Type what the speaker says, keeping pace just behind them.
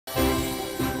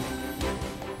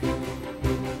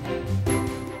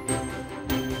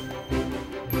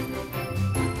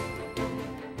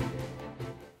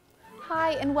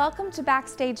Hi, and welcome to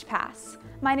Backstage Pass.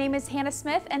 My name is Hannah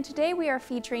Smith, and today we are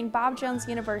featuring Bob Jones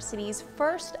University's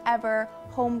first ever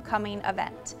homecoming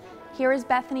event. Here is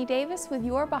Bethany Davis with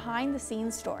your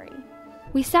behind-the-scenes story.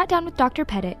 We sat down with Dr.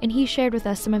 Pettit, and he shared with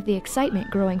us some of the excitement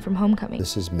growing from homecoming.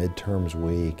 This is midterms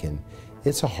week, and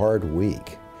it's a hard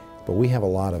week, but we have a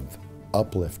lot of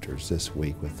uplifters this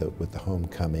week with the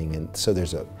homecoming, and so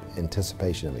there's an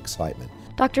anticipation of excitement.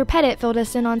 Dr. Pettit filled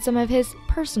us in on some of his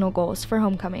personal goals for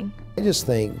homecoming. I just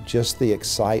think just the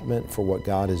excitement for what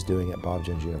God is doing at Bob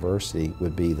Jones University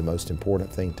would be the most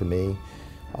important thing to me.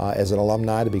 As an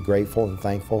alumni, to be grateful and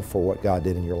thankful for what God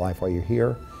did in your life while you're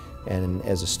here, and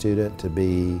as a student to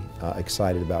be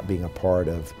excited about being a part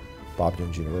of Bob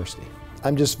Jones University.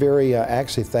 I'm just very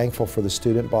actually thankful for the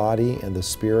student body and the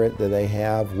spirit that they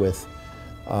have with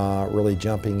really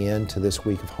jumping into this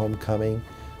week of homecoming.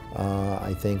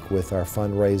 I think with our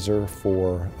fundraiser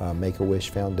for Make-A-Wish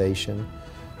Foundation,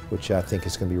 which I think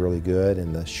is going to be really good,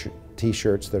 and the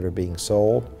t-shirts that are being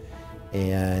sold,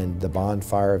 and the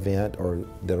bonfire event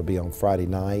that'll be on Friday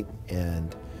night.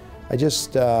 And I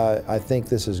think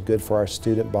this is good for our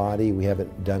student body. We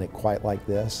haven't done it quite like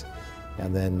this.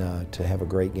 And then to have a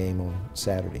great game on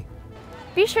Saturday.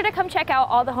 Be sure to come check out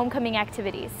all the homecoming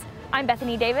activities. I'm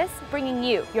Bethany Davis, bringing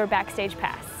you your Backstage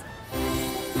Pass.